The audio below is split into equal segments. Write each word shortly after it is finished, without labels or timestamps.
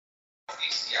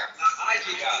noticia ha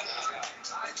llegado.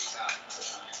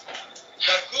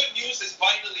 The good news is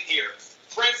finally here.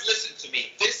 Friends, listen to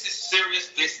me. This is serious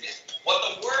business. What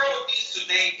the world needs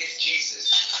today is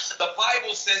Jesus. The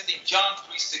Bible says in John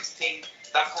 3:16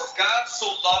 that for God so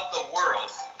loved the world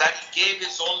that he gave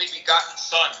his only begotten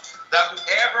Son, that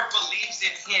whoever believes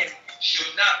in him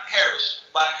should not perish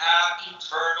but have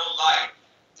eternal life.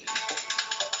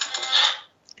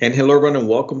 And hello, everyone, and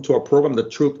welcome to our program, The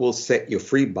Truth Will Set You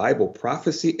Free Bible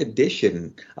Prophecy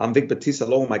Edition. I'm Vic Batista,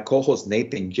 along with my co-host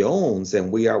Nathan Jones,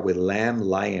 and we are with Lamb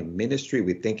Lion Ministry.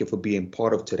 We thank you for being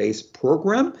part of today's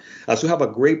program. As we have a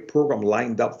great program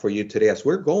lined up for you today, as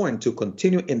we're going to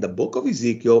continue in the book of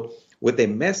Ezekiel with a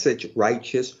message,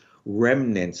 Righteous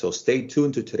Remnant. So stay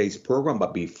tuned to today's program.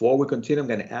 But before we continue, I'm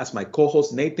going to ask my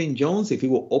co-host Nathan Jones if he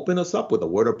will open us up with a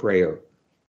word of prayer.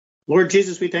 Lord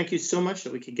Jesus, we thank you so much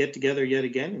that we could get together yet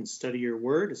again and study your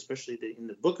word, especially in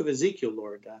the book of Ezekiel,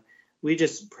 Lord. We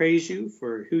just praise you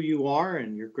for who you are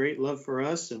and your great love for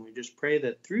us, and we just pray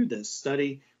that through this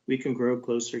study we can grow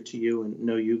closer to you and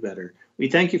know you better. We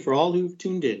thank you for all who've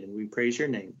tuned in, and we praise your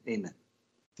name. Amen.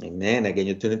 Amen. Again,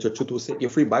 you're tuned into Truth Will Set You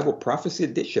Free Bible Prophecy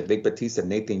Edition. Vic Batista,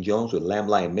 Nathan Jones with Lamb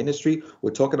Lion Ministry. We're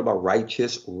talking about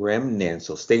righteous remnants.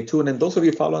 So stay tuned. And those of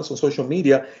you following us on social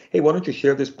media, hey, why don't you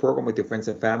share this program with your friends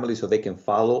and family so they can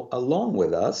follow along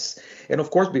with us? And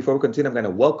of course, before we continue, I'm going to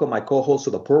welcome my co-host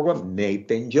of the program,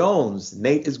 Nathan Jones.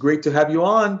 Nate, it's great to have you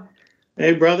on.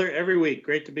 Hey, brother, every week.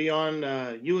 Great to be on.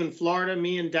 You in Florida,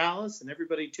 me in Dallas, and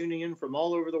everybody tuning in from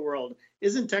all over the world.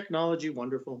 Isn't technology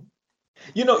wonderful?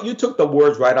 You know, you took the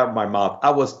words right out of my mouth. I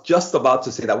was just about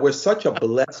to say that we're such a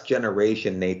blessed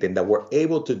generation, Nathan, that we're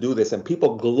able to do this and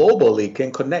people globally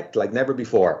can connect like never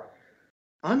before.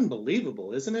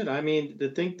 Unbelievable, isn't it? I mean, to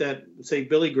think that, say,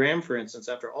 Billy Graham, for instance,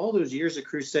 after all those years of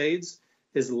crusades,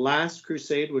 his last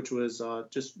crusade, which was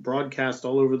just broadcast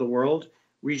all over the world,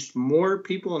 reached more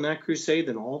people in that crusade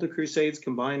than all the crusades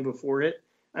combined before it.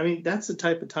 I mean, that's the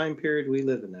type of time period we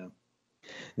live in now.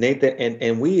 Nathan,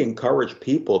 and we encourage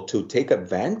people to take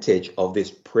advantage of this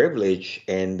privilege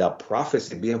and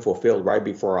prophecy being fulfilled right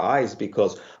before our eyes,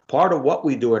 because part of what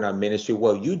we do in our ministry,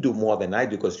 well, you do more than I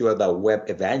do because you are the web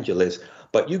evangelist,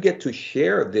 but you get to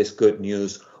share this good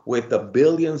news with the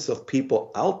billions of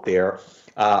people out there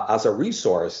as a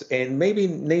resource. And maybe,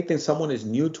 Nathan, someone is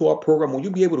new to our program. Will you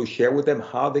be able to share with them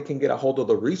how they can get a hold of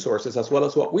the resources as well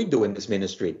as what we do in this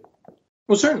ministry?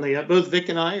 Well, certainly. Both Vic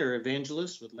and I are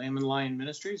evangelists with Lamb and Lion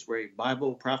Ministries. We're a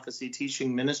Bible prophecy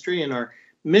teaching ministry, and our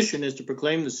mission is to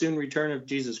proclaim the soon return of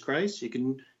Jesus Christ. You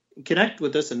can connect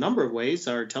with us a number of ways.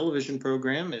 Our television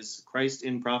program is Christ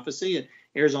in Prophecy. It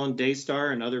airs on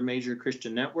Daystar and other major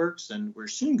Christian networks, and we're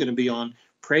soon going to be on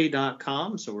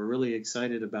pray.com, so we're really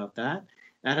excited about that.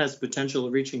 That has potential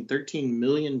of reaching 13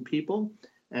 million people.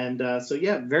 And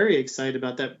very excited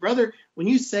about that. Brother, when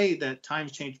you say that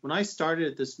times changed, when I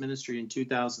started at this ministry in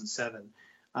 2007,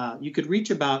 you could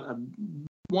reach about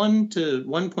 1 to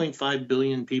 1.5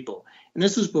 billion people. And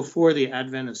this was before the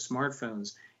advent of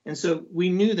smartphones. And so we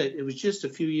knew that it was just a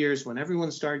few years when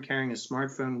everyone started carrying a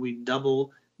smartphone, we'd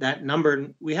double that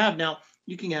number we have now.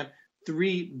 You can have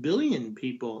 3 billion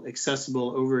people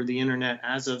accessible over the internet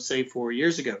as of, say, 4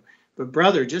 years ago. But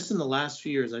brother, just in the last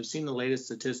few years, I've seen the latest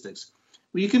statistics.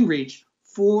 We can reach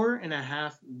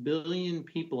 4.5 billion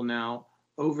people now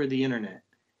over the internet.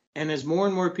 And as more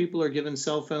and more people are given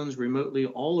cell phones remotely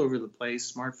all over the place,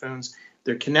 smartphones,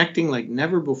 they're connecting like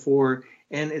never before.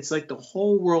 And it's like the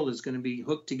whole world is going to be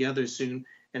hooked together soon.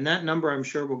 And that number, I'm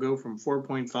sure, will go from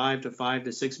 4.5 to 5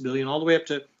 to 6 billion, all the way up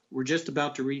to we're just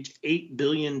about to reach 8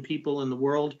 billion people in the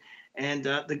world. And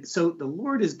so the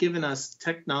Lord has given us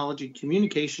technology,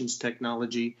 communications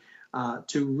technology,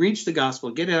 to reach the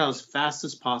gospel, get it out as fast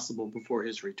as possible before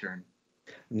his return.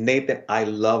 Nathan, I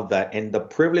love that. And the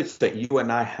privilege that you and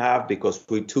I have, because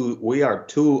we are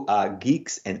two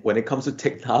geeks and when it comes to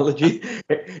technology,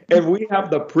 and we have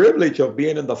the privilege of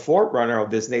being in the forerunner of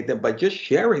this, Nathan, by just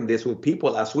sharing this with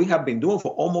people as we have been doing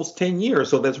for almost 10 years.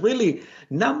 So there's really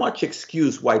not much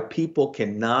excuse why people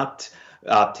cannot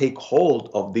take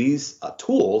hold of these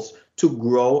tools to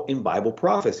grow in Bible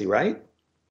prophecy, right?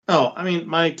 Oh, I mean,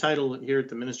 my title here at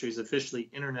the ministry is officially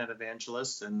Internet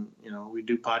Evangelist, and we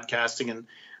do podcasting, and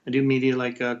I do media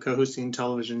like co-hosting a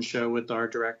television show with our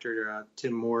director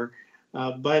Tim Moore.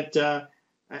 But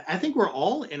I think we're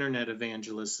all Internet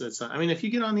evangelists. If you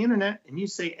get on the internet and you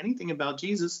say anything about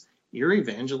Jesus, you're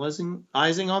evangelizing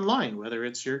online, whether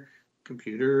it's your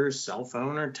computer, or cell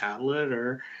phone, or tablet,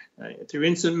 or through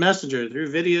instant messenger,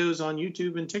 through videos on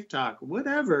YouTube and TikTok,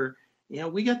 whatever.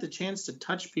 We got the chance to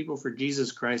touch people for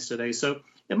Jesus Christ today. So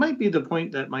it might be the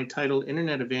point that my title,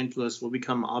 Internet Evangelist, will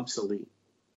become obsolete.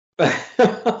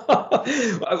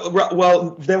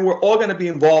 Well, then we're all going to be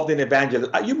involved in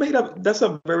evangelism. That's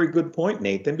a very good point,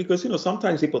 Nathan, because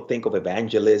sometimes people think of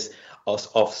evangelists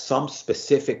of some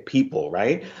specific people,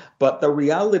 right? But the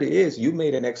reality is, you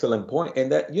made an excellent point,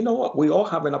 and that what, we all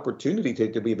have an opportunity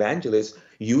to be evangelists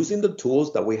using the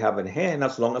tools that we have in hand,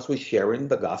 as long as we're sharing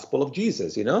the gospel of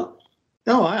Jesus. No,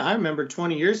 I remember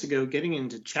 20 years ago getting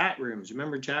into chat rooms.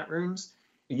 Remember chat rooms?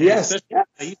 Yes.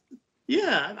 Yes.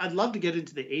 Yeah, I'd love to get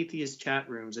into the atheist chat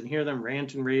rooms and hear them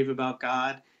rant and rave about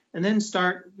God, and then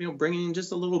start, bringing in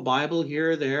just a little Bible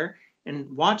here or there,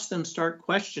 and watch them start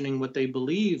questioning what they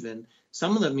believe, and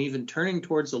some of them even turning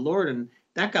towards the Lord. And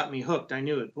that got me hooked. I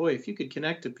knew it. Boy, if you could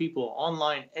connect to people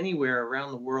online anywhere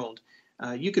around the world,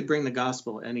 you could bring the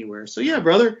gospel anywhere. So yeah,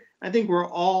 brother, I think we're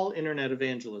all internet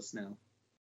evangelists now.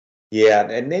 Yeah,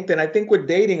 and Nathan, I think we're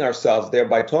dating ourselves there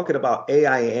by talking about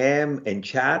AIM and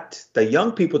chat. The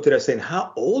young people today are saying,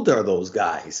 how old are those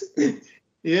guys?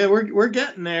 Yeah, we're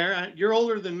getting there. You're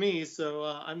older than me, so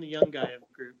I'm the young guy of the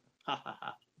group.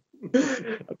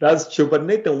 That's true. But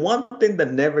Nathan, one thing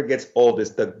that never gets old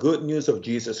is the good news of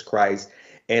Jesus Christ,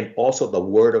 and also the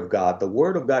Word of God. The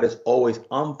Word of God is always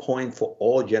on point for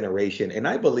all generation. And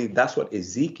I believe that's what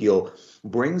Ezekiel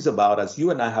brings about, as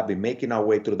you and I have been making our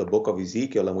way through the book of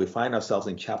Ezekiel, and we find ourselves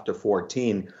in chapter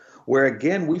 14, where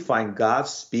again we find God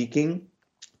speaking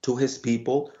to his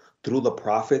people through the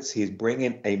prophets. He's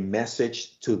bringing a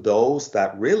message to those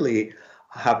that really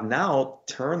have now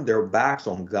turned their backs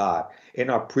on God. In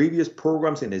our previous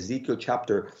programs in Ezekiel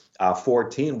chapter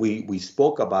 14, we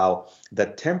spoke about the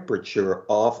temperature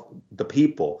of the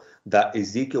people that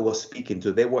Ezekiel was speaking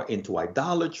to. They were into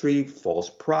idolatry, false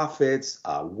prophets,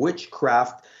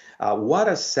 witchcraft. What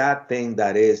a sad thing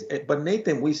that is. But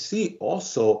Nathan, we see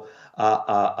also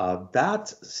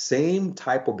that same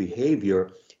type of behavior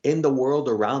in the world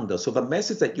around us. So the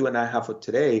message that you and I have for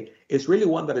today is really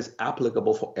one that is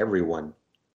applicable for everyone.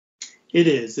 It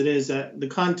is. The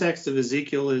context of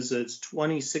Ezekiel is it's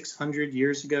 2,600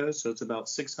 years ago, so it's about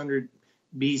 600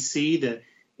 BC. The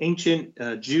ancient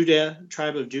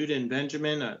tribe of Judah and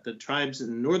Benjamin, the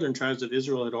northern tribes of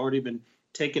Israel had already been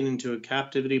taken into a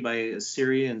captivity by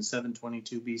Assyria in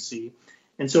 722 BC.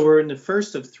 And so we're in the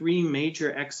first of three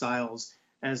major exiles,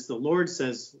 as the Lord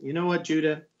says, you know what,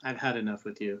 Judah, I've had enough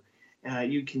with you.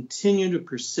 You continue to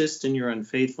persist in your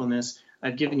unfaithfulness.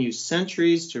 I've given you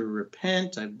centuries to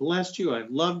repent. I've blessed you.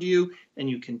 I've loved you. And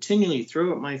you continually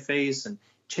throw at my face and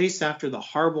chase after the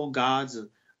horrible gods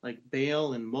like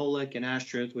Baal and Molech and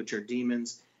Ashtoreth, which are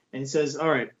demons. And he says, all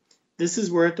right,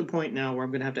 we're at the point now where I'm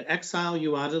going to have to exile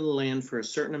you out of the land for a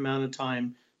certain amount of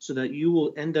time so that you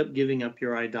will end up giving up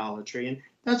your idolatry. And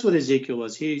that's what Ezekiel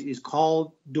was. He's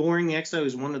called during the exile. He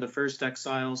was one of the first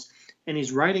exiles. And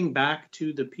he's writing back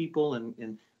to the people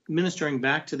and ministering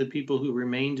back to the people who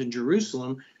remained in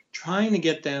Jerusalem, trying to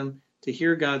get them to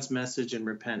hear God's message and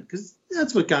repent, because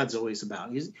that's what God's always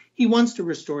about. He wants to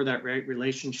restore that right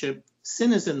relationship.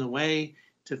 Sin is in the way.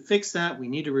 To fix that, we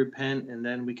need to repent, and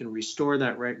then we can restore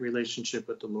that right relationship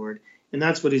with the Lord. And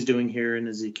that's what he's doing here in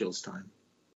Ezekiel's time.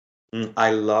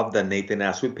 I love that, Nathan.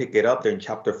 As we pick it up there in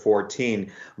chapter 14,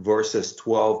 verses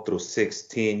 12 through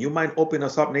 16, you mind open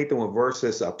us up, Nathan, with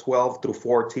verses 12 through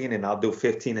 14, and I'll do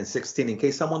 15 and 16 in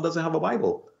case someone doesn't have a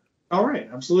Bible. All right,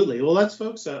 absolutely. Well, let's,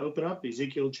 folks, open up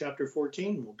Ezekiel chapter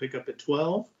 14. We'll pick up at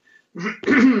 12.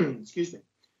 Excuse me.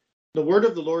 The word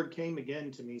of the Lord came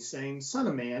again to me, saying, Son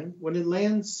of man, when a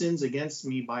land sins against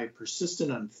me by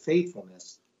persistent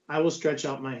unfaithfulness, I will stretch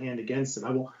out my hand against it.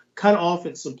 I will cut off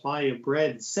its supply of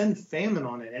bread, send famine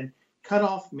on it, and cut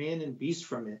off man and beast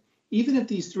from it. Even if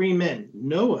these three men,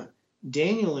 Noah,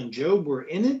 Daniel, and Job, were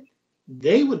in it,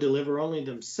 they would deliver only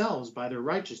themselves by their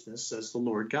righteousness, says the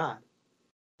Lord God.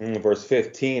 Verse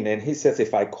 15, and he says,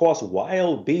 if I cause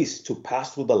wild beasts to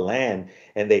pass through the land,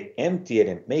 and they empty it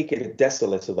and make it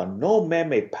desolate, so that no man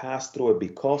may pass through it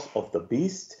because of the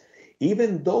beast,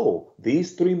 even though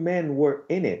these three men were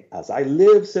in it, as I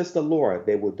live, says the Lord,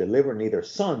 they will deliver neither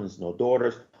sons nor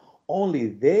daughters, only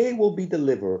they will be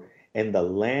delivered, and the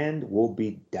land will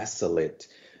be desolate.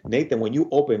 Nathan, when you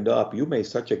opened up, you made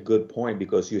such a good point,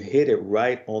 because you hit it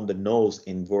right on the nose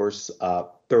in verse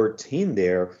 13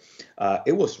 there.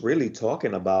 It was really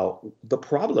talking about the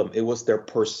problem. It was their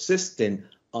persistent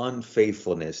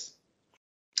unfaithfulness.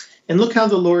 And look how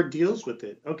the Lord deals with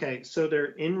it. Okay, so they're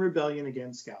in rebellion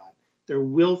against God. They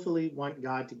willfully want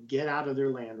God to get out of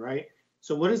their land, right?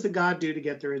 So what does the God do to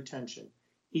get their attention?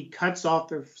 He cuts off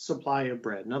their supply of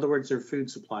bread. In other words, their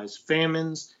food supplies,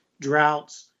 famines,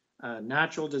 droughts,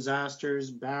 natural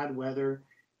disasters, bad weather,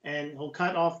 and he'll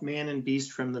cut off man and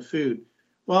beast from the food.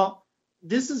 Well,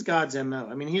 this is God's MO.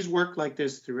 I mean, he's worked like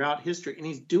this throughout history, and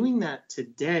he's doing that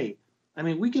today. I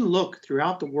mean, we can look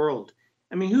throughout the world.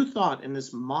 I mean, who thought in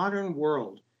this modern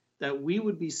world that we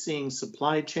would be seeing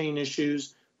supply chain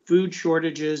issues, food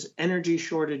shortages, energy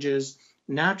shortages,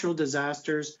 natural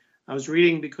disasters? I was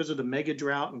reading because of the mega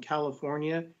drought in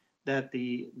California that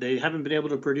they haven't been able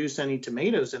to produce any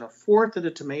tomatoes, and a fourth of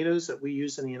the tomatoes that we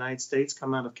use in the United States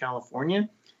come out of California.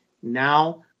 Now,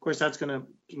 of course, that's going to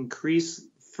increase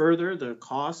further. The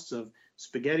costs of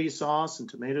spaghetti sauce and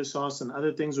tomato sauce and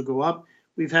other things will go up.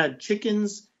 We've had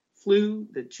chickens flu.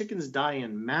 The chickens die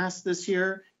en masse this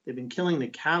year. They've been killing the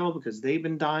cattle because they've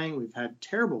been dying. We've had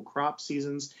terrible crop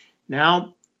seasons.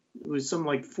 Now, it was something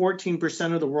like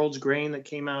 14% of the world's grain that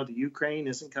came out of the Ukraine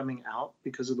isn't coming out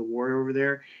because of the war over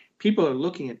there. People are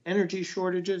looking at energy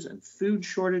shortages and food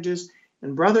shortages.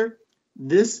 And brother,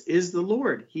 this is the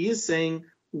Lord. He is saying,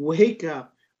 wake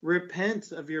up,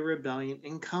 repent of your rebellion,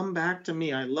 and come back to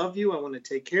me. I love you. I want to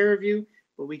take care of you.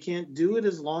 But we can't do it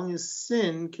as long as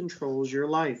sin controls your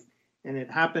life. And it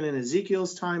happened in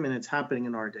Ezekiel's time, and it's happening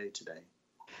in our day today.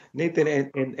 Nathan,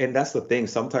 and that's the thing.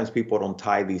 Sometimes people don't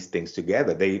tie these things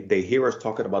together. They hear us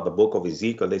talking about the book of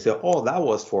Ezekiel. They say, oh, that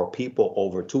was for people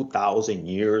over 2,000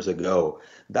 years ago.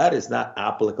 That is not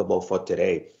applicable for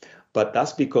today. But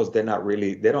that's because they're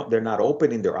not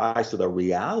opening their eyes to the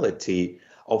reality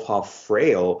of how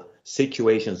frail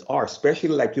situations are, especially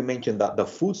like you mentioned, the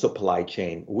food supply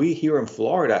chain. We here in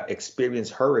Florida experience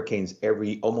hurricanes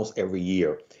almost every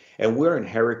year. And we're in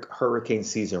hurricane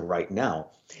season right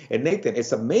now. And Nathan,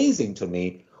 it's amazing to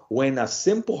me when a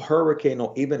simple hurricane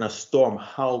or even a storm,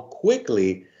 how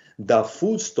quickly the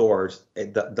food stores,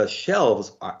 the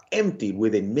shelves are emptied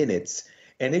within minutes.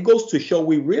 And it goes to show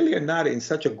we really are not in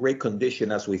such a great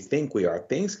condition as we think we are.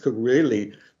 Things could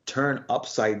really turn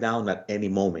upside down at any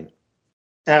moment.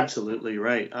 Absolutely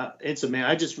right. It's amazing.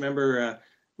 I just remember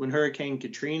when Hurricane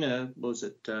Katrina,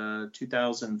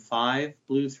 2005,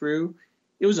 blew through.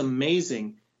 It was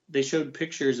amazing. They showed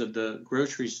pictures of the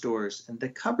grocery stores, and the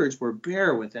cupboards were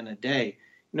bare within a day.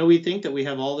 You know, we think that we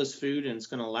have all this food and it's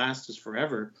going to last us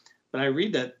forever. But I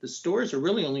read that the stores are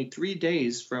really only 3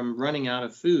 days from running out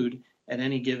of food at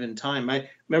any given time. I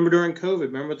remember during COVID,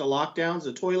 remember with the lockdowns,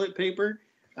 the toilet paper?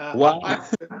 Wow. I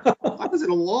was at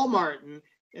a Walmart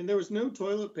and there was no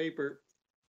toilet paper.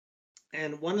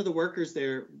 And one of the workers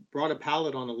there brought a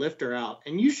pallet on a lifter out.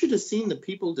 And you should have seen the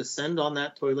people descend on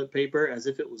that toilet paper as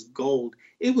if it was gold.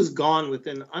 It was gone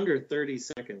within under 30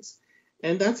 seconds.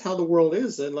 And that's how the world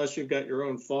is, unless you've got your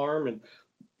own farm and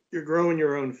you're growing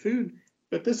your own food.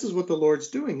 But this is what the Lord's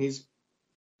doing.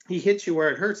 He hits you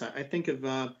where it hurts. I think of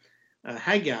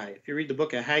Haggai. If you read the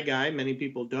book of Haggai, many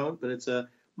people don't, but it's a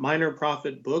minor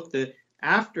prophet book that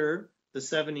after the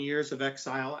 70 years of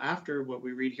exile, after what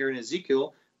we read here in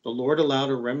Ezekiel, the Lord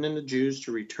allowed a remnant of Jews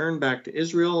to return back to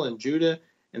Israel and Judah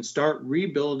and start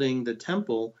rebuilding the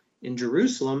temple in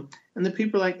Jerusalem. And the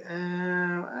people are like,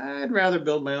 I'd rather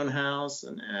build my own house,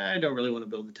 and I don't really want to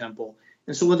build the temple.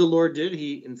 And so what the Lord did,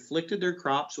 he inflicted their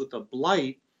crops with a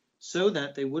blight so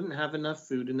that they wouldn't have enough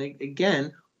food. And they,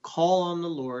 again, call on the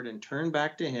Lord and turn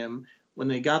back to him. When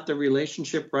they got the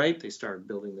relationship right, they started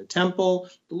building the temple.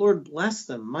 The Lord blessed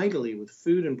them mightily with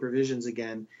food and provisions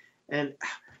again. And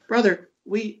brother,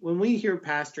 when we hear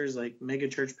pastors like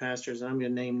megachurch pastors, I'm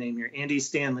going to name here, Andy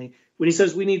Stanley, when he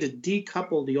says we need to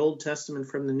decouple the Old Testament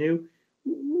from the New,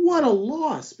 what a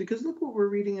loss, because look what we're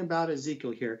reading about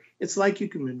Ezekiel here. It's like you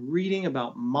can be reading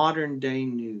about modern day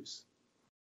news.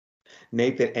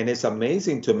 Nathan, and it's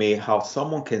amazing to me how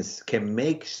someone can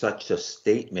make such a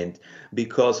statement,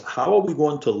 because how are we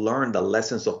going to learn the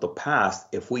lessons of the past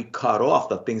if we cut off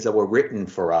the things that were written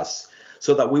for us,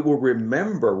 so that we will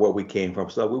remember where we came from,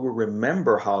 so that we will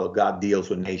remember how God deals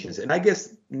with nations? And I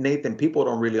guess, Nathan, people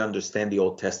don't really understand the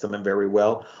Old Testament very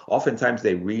well. Oftentimes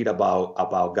they read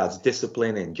about God's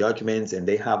discipline and judgments, and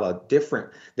they have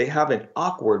an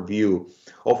awkward view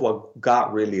of what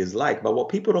God really is like. But what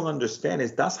people don't understand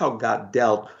is that's how God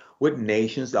dealt with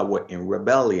nations that were in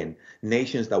rebellion,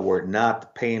 nations that were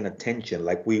not paying attention,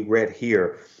 like we read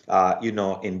here,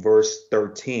 in verse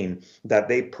 13, that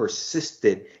they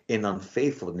persisted in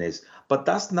unfaithfulness. But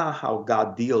that's not how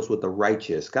God deals with the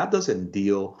righteous. God doesn't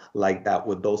deal like that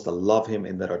with those that love him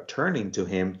and that are turning to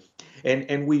him.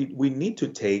 And we need to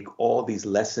take all these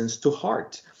lessons to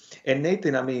heart. And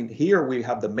Nathan, I mean, here we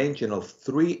have the mention of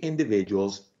 3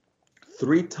 individuals.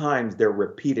 3 times they're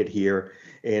repeated here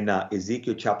in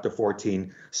Ezekiel chapter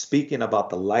 14, speaking about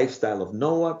the lifestyle of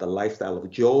Noah, the lifestyle of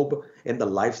Job, and the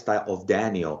lifestyle of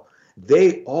Daniel.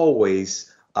 They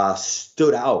always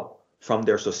stood out from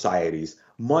their societies,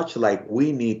 much like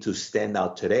we need to stand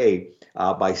out today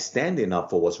by standing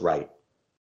up for what's right.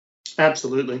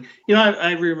 Absolutely. You know,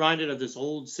 I'm reminded of this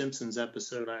old Simpsons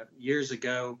episode years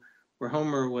ago where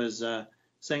Homer was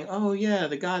saying, oh, yeah,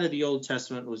 the God of the Old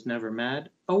Testament was never mad.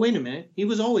 Oh, wait a minute. He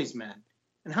was always mad.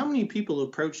 And how many people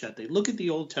approach that? They look at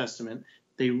the Old Testament,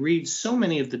 they read so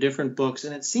many of the different books,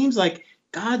 and it seems like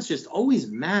God's just always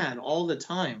mad all the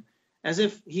time, as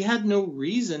if he had no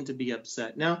reason to be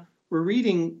upset. Now, we're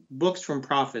reading books from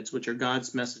prophets, which are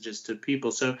God's messages to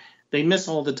people. So they miss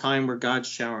all the time where God's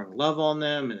showering love on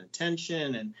them and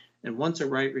attention and wants a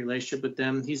right relationship with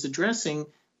them. He's addressing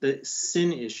the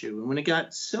sin issue. And when it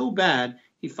got so bad,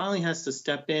 he finally has to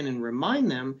step in and remind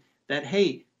them that,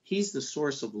 hey, he's the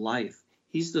source of life.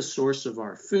 He's the source of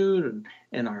our food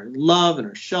and our love and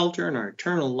our shelter and our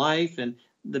eternal life. And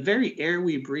the very air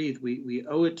we breathe, we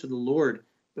owe it to the Lord.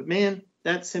 But man,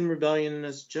 that sin rebellion in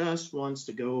us just wants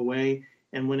to go away.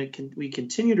 And when we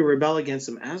continue to rebel against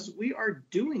him, as we are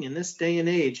doing in this day and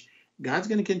age, God's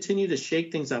going to continue to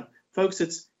shake things up. Folks,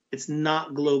 it's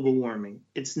not global warming.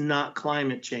 It's not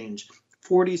climate change.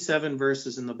 47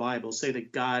 verses in the Bible say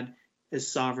that God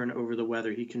is sovereign over the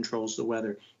weather. He controls the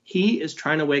weather. He is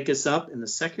trying to wake us up, and the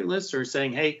secularists are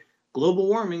saying, hey, global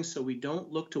warming, so we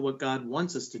don't look to what God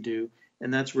wants us to do,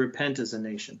 and that's repent as a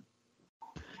nation.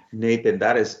 Nathan,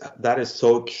 that is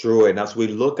so true. And as we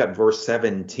look at verse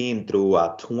 17 through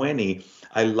 20,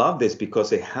 I love this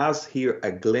because it has here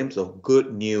a glimpse of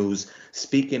good news.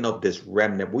 Speaking of this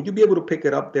remnant, would you be able to pick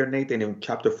it up there, Nathan, in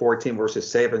chapter 14,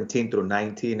 verses 17 through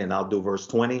 19, and I'll do verse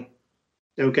 20?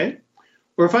 Okay.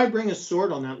 Or if I bring a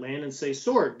sword on that land and say,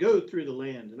 sword, go through the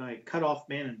land, and I cut off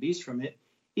man and beast from it,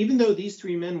 even though these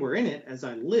three men were in it, as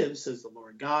I live, says the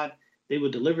Lord God, they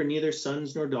would deliver neither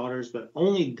sons nor daughters, but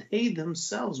only they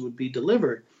themselves would be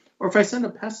delivered. Or if I send a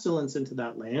pestilence into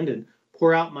that land and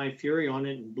pour out my fury on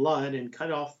it in blood and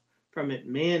cut off from it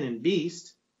man and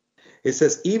beast. It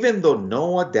says, even though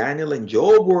Noah, Daniel, and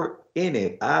Job were in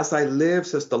it, as I live,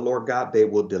 says the Lord God, they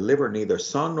will deliver neither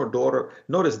son nor daughter.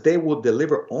 Notice, they will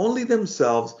deliver only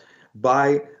themselves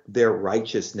by their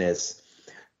righteousness.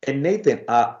 And Nathan,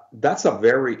 that's a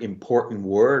very important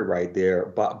word right there,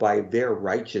 by their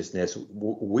righteousness.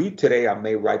 We today are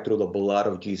made right through the blood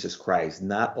of Jesus Christ,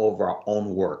 not of our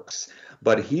own works.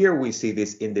 But here we see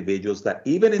these individuals that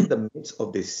even in the midst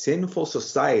of these sinful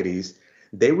societies,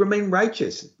 they remain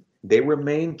righteous. They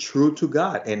remain true to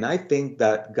God. And I think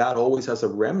that God always has a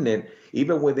remnant,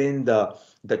 even within the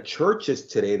churches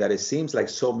today, that it seems like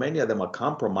so many of them are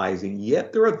compromising.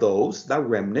 Yet there are those, that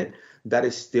remnant, that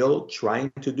is still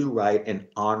trying to do right and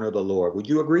honor the Lord. Would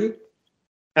you agree?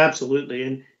 Absolutely.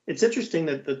 And it's interesting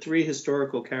that the three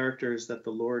historical characters that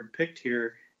the Lord picked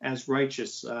here as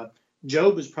righteous,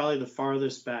 Job is probably the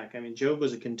farthest back. I mean, Job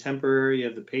was a contemporary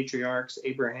of the patriarchs,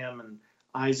 Abraham and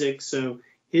Isaac. So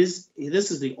this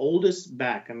is the oldest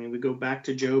back. I mean, we go back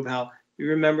to Job, how you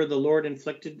remember the Lord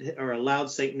inflicted or allowed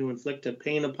Satan to inflict a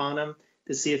pain upon him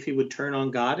to see if he would turn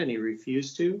on God, and he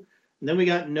refused to. And then we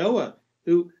got Noah,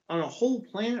 who on a whole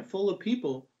planet full of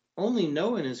people, only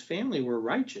Noah and his family were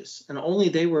righteous, and only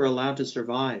they were allowed to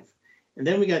survive. And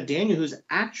then we got Daniel, who's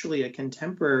actually a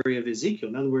contemporary of Ezekiel.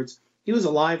 In other words, he was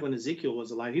alive when Ezekiel was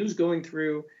alive. He was going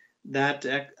through that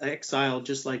exile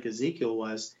just like Ezekiel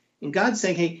was. And God's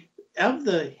saying, hey, of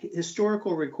the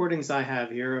historical recordings I have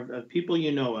here of people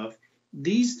you know of,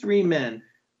 these three men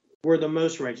were the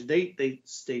most righteous. They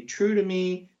stayed true to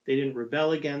me. They didn't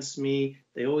rebel against me.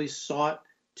 They always sought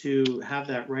to have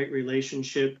that right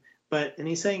relationship. And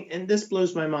he's saying, and this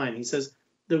blows my mind, he says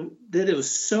that it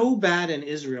was so bad in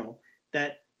Israel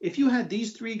that if you had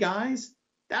these three guys,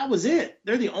 that was it.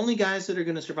 They're the only guys that are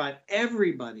going to survive.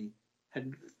 Everybody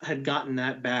had gotten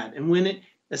that bad. And when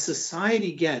a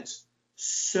society gets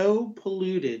so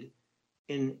polluted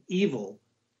in evil,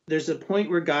 there's a point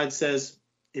where God says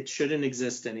it shouldn't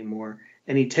exist anymore.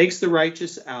 And he takes the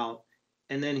righteous out,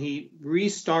 and then he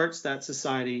restarts that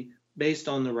society based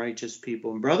on the righteous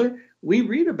people. And brother, we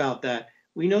read about that.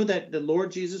 We know that the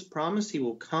Lord Jesus promised he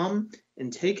will come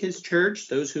and take his church,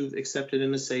 those who've accepted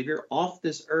him as Savior, off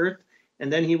this earth,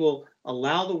 and then he will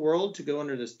allow the world to go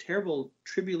under this terrible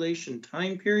tribulation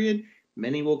time period.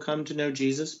 Many will come to know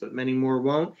Jesus, but many more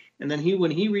won't. And then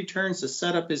when he returns to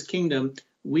set up his kingdom,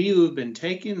 we who have been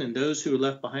taken and those who are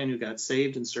left behind who got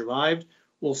saved and survived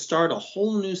will start a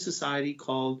whole new society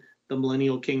called the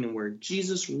millennial kingdom, where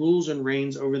Jesus rules and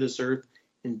reigns over this earth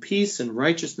in peace and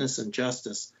righteousness and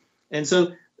justice. And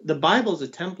so the Bible is a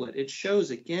template. It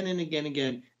shows again and again and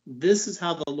again, this is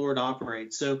how the Lord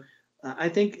operates. So I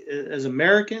think as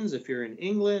Americans, if you're in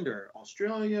England or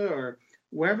Australia or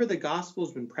wherever the gospel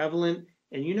has been prevalent,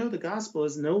 and you know the gospel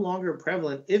is no longer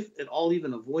prevalent, if at all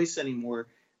even a voice anymore,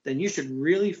 then you should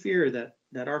really fear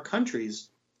that our countries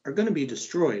are going to be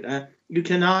destroyed. You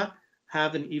cannot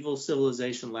have an evil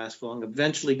civilization last for long.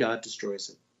 Eventually, God destroys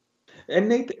it. And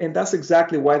Nathan, and that's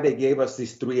exactly why they gave us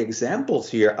these three examples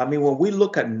here. I mean, when we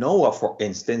look at Noah, for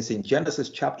instance, in Genesis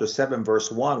chapter 7,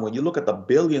 verse 1, when you look at the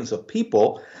billions of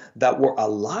people that were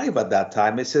alive at that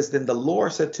time, it says, then the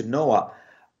Lord said to Noah,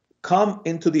 come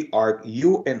into the ark,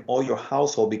 you and all your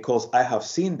household, because I have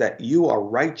seen that you are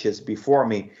righteous before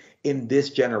me in this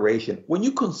generation. When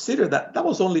you consider that, that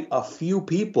was only a few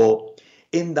people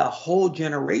in the whole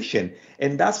generation.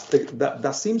 And that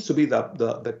seems to be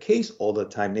the case all the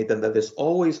time, Nathan, that there's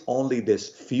always only this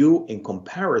few in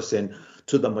comparison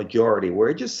to the majority, where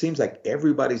it just seems like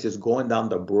everybody's just going down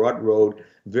the broad road.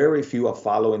 Very few are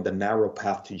following the narrow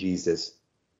path to Jesus.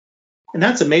 And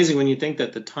that's amazing when you think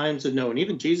that the times of Noah, and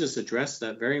even Jesus addressed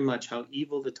that very much, how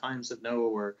evil the times of Noah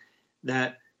were,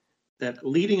 that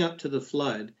leading up to the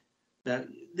flood, that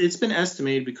it's been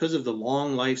estimated because of the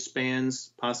long lifespans,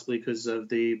 possibly because of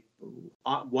the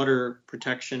water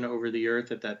protection over the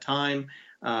earth at that time.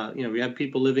 We had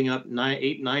people living up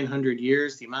 900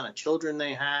 years, the amount of children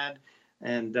they had,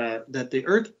 and that the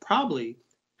earth probably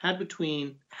had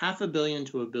between 500 million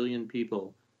to 1 billion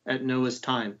people at Noah's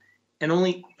time, and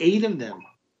only 8 of them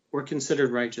were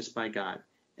considered righteous by God.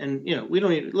 And we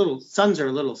don't need sons are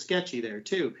a little sketchy there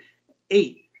too.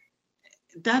 8.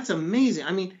 That's amazing.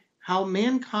 I mean, how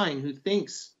mankind who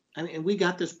thinks, and we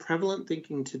got this prevalent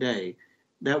thinking today,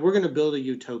 that we're going to build a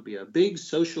utopia, a big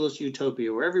socialist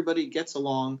utopia where everybody gets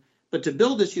along. But to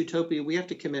build this utopia, we have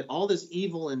to commit all this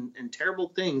evil and terrible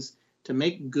things to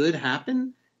make good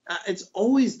happen. It's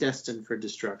always destined for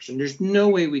destruction. There's no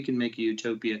way we can make a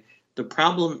utopia. The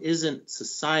problem isn't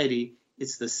society,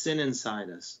 it's the sin inside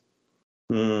us.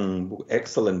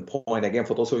 Excellent point. Again,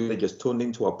 for those of you that just tuned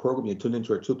into our program, you tuned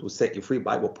into our Truth Will Set You Free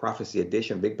Bible Prophecy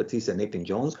Edition. Vic Batista and Nathan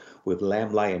Jones with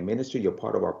Lamb Lion Ministry. You're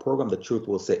part of our program, The Truth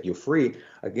Will Set You Free.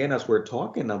 Again, as we're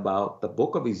talking about the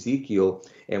book of Ezekiel,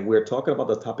 and we're talking about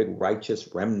the topic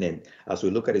righteous remnant, as we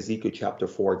look at Ezekiel chapter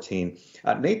 14.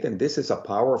 Nathan, this is a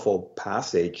powerful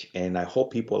passage, and I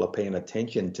hope people are paying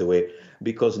attention to it,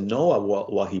 because Noah,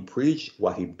 while he preached,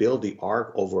 while he built the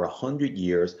ark over 100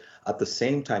 years, at the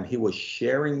same time, he was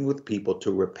sharing with people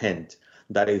to repent,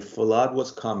 that a flood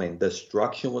was coming,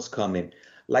 destruction was coming.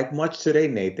 Like much today,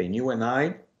 Nathan, you and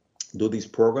I do these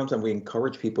programs and we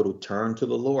encourage people to turn to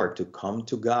the Lord, to come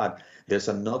to God. There's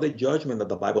another judgment that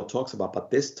the Bible talks about,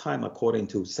 but this time, according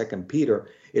to 2 Peter,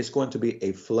 it's going to be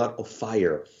a flood of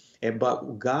fire.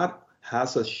 But God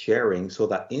has us sharing so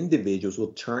that individuals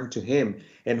will turn to him.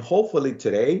 And hopefully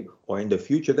today or in the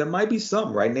future, there might be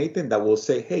some, right, Nathan, that will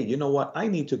say, hey, you know what? I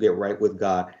need to get right with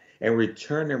God and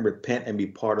return and repent and be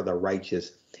part of the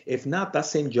righteous. If not, that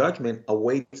same judgment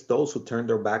awaits those who turn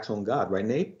their backs on God, right,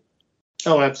 Nate?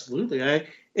 Oh, absolutely.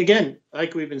 Again,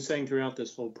 like we've been saying throughout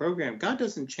this whole program, God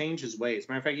doesn't change his ways.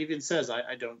 Matter of fact, he even says,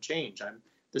 I don't change. I'm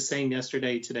the same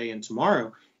yesterday, today, and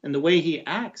tomorrow. And the way he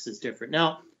acts is different.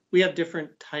 Now, we have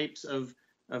different types of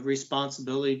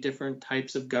responsibility, different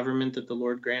types of government that the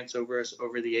Lord grants over us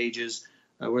over the ages,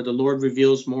 where the Lord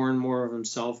reveals more and more of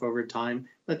himself over time.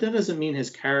 But that doesn't mean his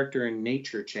character and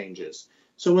nature changes.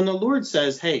 So when the Lord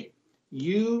says, hey,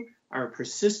 you are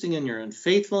persisting in your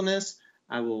unfaithfulness,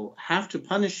 I will have to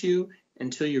punish you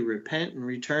until you repent and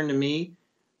return to me.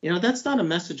 That's not a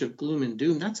message of gloom and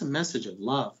doom. That's a message of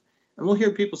love. And we'll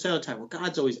hear people say all the time, well,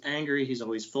 God's always angry. He's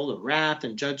always full of wrath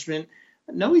and judgment.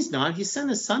 No, he's not. He sent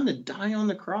his son to die on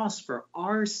the cross for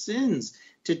our sins,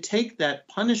 to take that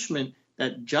punishment,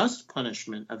 that just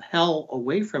punishment of hell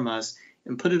away from us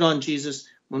and put it on Jesus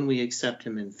when we accept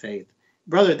him in faith.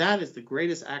 Brother, that is the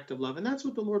greatest act of love. And that's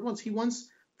what the Lord wants. He wants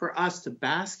for us to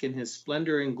bask in his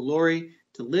splendor and glory,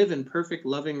 to live in perfect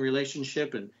loving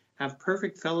relationship and have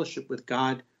perfect fellowship with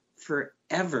God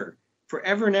forever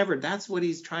and ever. That's what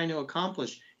he's trying to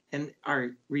accomplish. And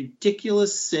our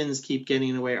ridiculous sins keep getting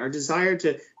in the way. Our desire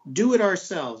to do it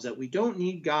ourselves, that we don't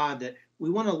need God, that we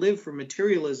want to live for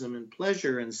materialism and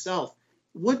pleasure and self.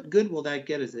 What good will that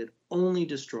get us? It only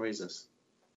destroys us.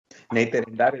 Nathan,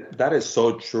 that is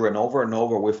so true. And over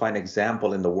we find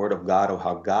example in the Word of God of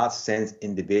how God sends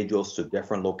individuals to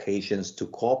different locations to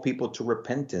call people to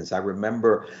repentance. I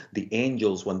remember the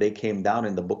angels when they came down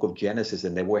in the book of Genesis,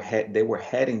 and they were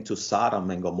heading to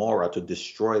Sodom and Gomorrah to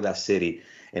destroy that city.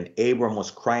 And Abram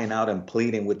was crying out and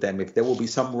pleading with them, if there will be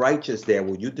some righteous there,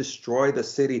 will you destroy the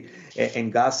city?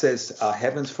 And God says,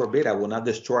 heavens forbid, I will not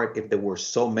destroy it if there were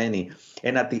so many.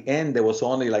 And at the end, there was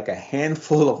only like a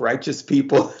handful of righteous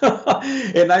people.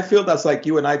 And I feel that's like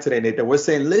you and I today, Nathan. We're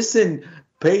saying, listen,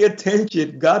 pay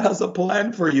attention. God has a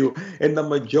plan for you. And the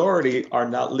majority are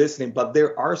not listening, but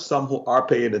there are some who are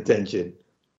paying attention.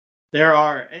 There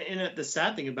are, and the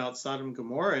sad thing about Sodom and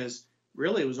Gomorrah is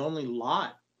really it was only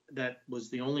Lot that was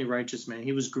the only righteous man.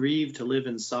 He was grieved to live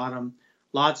in Sodom.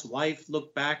 Lot's wife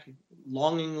looked back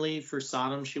longingly for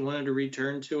Sodom. She wanted to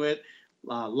return to it.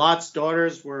 Lot's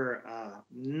daughters were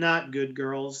not good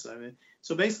girls. I mean,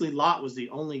 so basically, Lot was the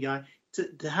only guy.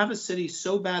 To have a city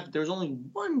so bad that there was only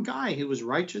one guy who was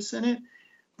righteous in it,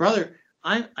 brother,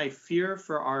 I fear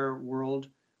for our world,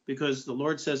 because the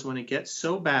Lord says when it gets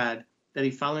so bad that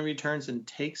he finally returns and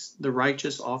takes the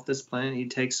righteous off this planet, he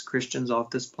takes Christians off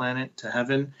this planet to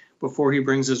heaven before he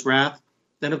brings his wrath,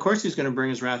 then of course he's going to bring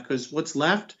his wrath, because what's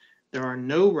left, there are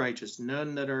no righteous,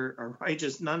 none that are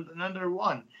righteous, none that are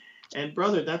one. And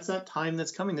brother, that's that time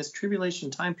that's coming. This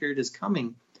tribulation time period is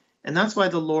coming. And that's why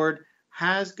the Lord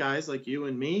has guys like you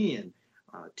and me and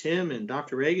Tim and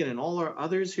Dr. Reagan and all our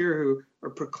others here who are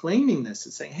proclaiming this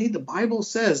and saying, hey, the Bible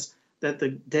says that the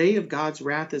day of God's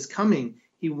wrath is coming.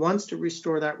 He wants to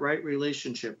restore that right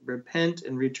relationship, repent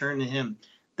and return to him.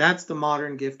 That's the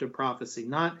modern gift of prophecy,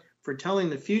 not foretelling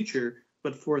the future,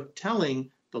 but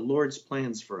foretelling the Lord's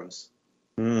plans for us.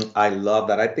 I love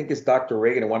that. I think it's Dr.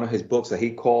 Reagan in one of his books that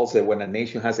he calls it when a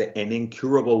nation has an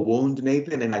incurable wound,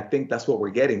 Nathan, and I think that's what we're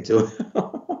getting to.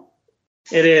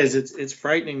 It is. It's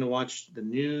frightening to watch the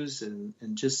news and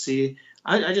just see.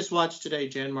 I just watched today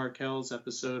Jan Markell's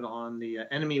episode on the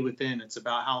enemy within. It's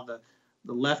about how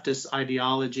the leftist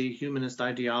ideology, humanist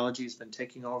ideology has been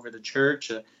taking over the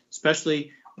church,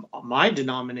 especially my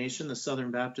denomination, the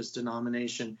Southern Baptist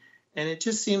denomination. And it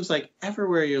just seems like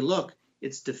everywhere you look,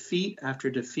 it's defeat after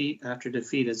defeat after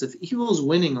defeat, as if evil is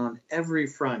winning on every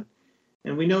front.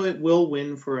 And we know it will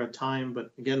win for a time,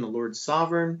 but again, the Lord's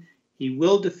sovereign. He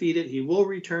will defeat it. He will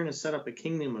return and set up a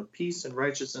kingdom of peace and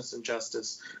righteousness and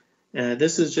justice.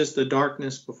 This is just the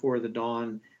darkness before the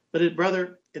dawn. But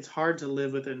brother, it's hard to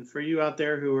live with it. And for you out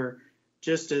there who are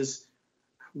just as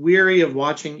weary of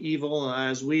watching evil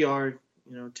as we are,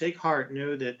 take heart.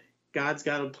 Know that God's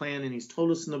got a plan, and he's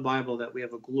told us in the Bible that we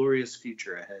have a glorious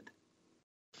future ahead.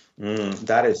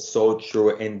 That is so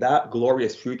true. And that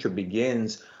glorious future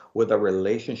begins with a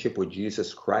relationship with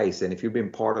Jesus Christ. And if you've been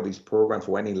part of these programs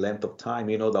for any length of time,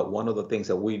 you know that one of the things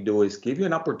that we do is give you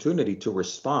an opportunity to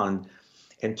respond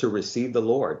and to receive the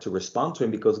Lord, to respond to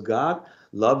him, because God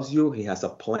loves you. He has a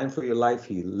plan for your life.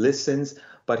 He listens,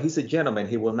 but he's a gentleman.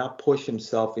 He will not push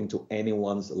himself into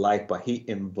anyone's life, but he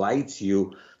invites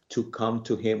you to come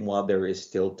to him while there is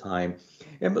still time.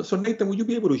 And so, Nathan, would you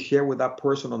be able to share with that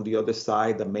person on the other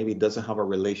side that maybe doesn't have a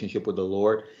relationship with the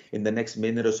Lord in the next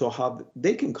minute or so, how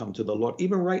they can come to the Lord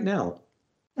even right now?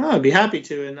 Oh, I'd be happy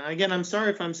to. And again, I'm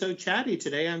sorry if I'm so chatty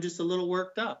today. I'm just a little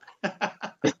worked up.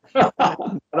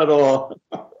 Not at all.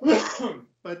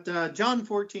 But John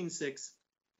 14:6,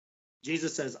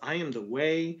 Jesus says, I am the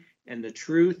way and the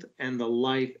truth and the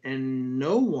life, and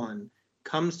no one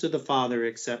comes to the Father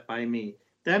except by me.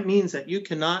 That means that you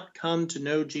cannot come to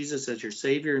know Jesus as your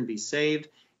Savior and be saved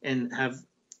and have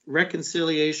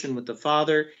reconciliation with the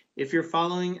Father if you're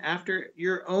following after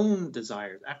your own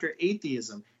desires, after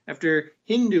atheism, after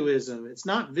Hinduism. It's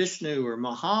not Vishnu or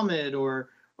Muhammad or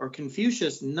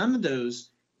Confucius. None of those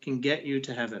can get you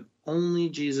to heaven. Only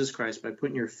Jesus Christ, by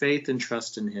putting your faith and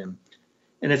trust in him.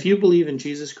 And if you believe in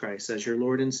Jesus Christ as your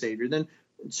Lord and Savior, then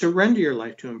surrender your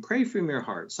life to him. Pray from your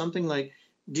heart. Something like,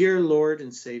 Dear Lord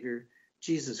and Savior,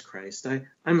 Jesus Christ,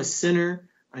 I'm a sinner.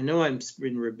 I know I've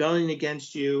been rebelling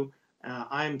against you.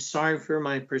 I'm sorry for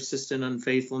my persistent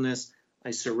unfaithfulness. I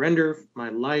surrender my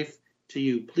life to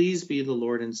you. Please be the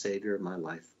Lord and Savior of my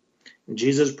life. And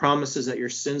Jesus promises that your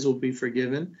sins will be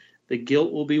forgiven, the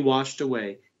guilt will be washed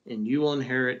away, and you will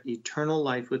inherit eternal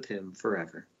life with him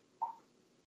forever.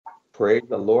 Praise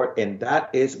the Lord. And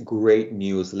that is great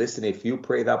news. Listen, if you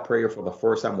pray that prayer for the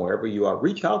first time, wherever you are,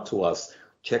 reach out to us.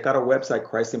 Check out our website,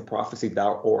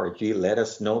 christinprophecy.org. Let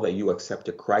us know that you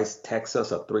accepted Christ. Text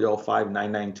us at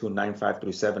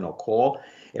 305-992-9537 or call,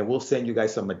 and we'll send you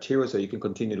guys some material so you can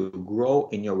continue to grow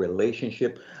in your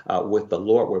relationship with the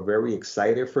Lord. We're very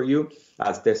excited for you,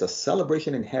 as there's a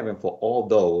celebration in heaven for all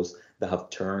those that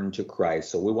have turned to Christ.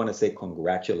 So we want to say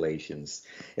congratulations.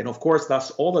 And of course,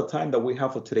 that's all the time that we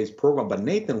have for today's program. But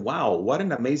Nathan, wow, what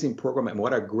an amazing program, and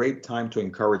what a great time to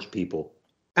encourage people.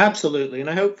 Absolutely. And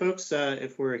I hope, folks,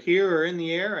 if we're here or in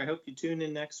the air, I hope you tune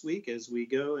in next week as we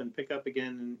go and pick up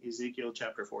again in Ezekiel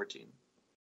chapter 14.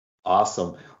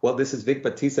 Awesome. Well, this is Vic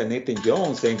Batista and Nathan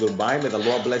Jones saying goodbye. May the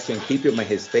Lord bless you and keep you. May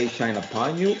his face shine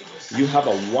upon you. You have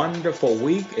a wonderful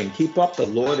week and keep up. The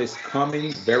Lord is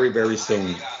coming very, very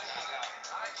soon.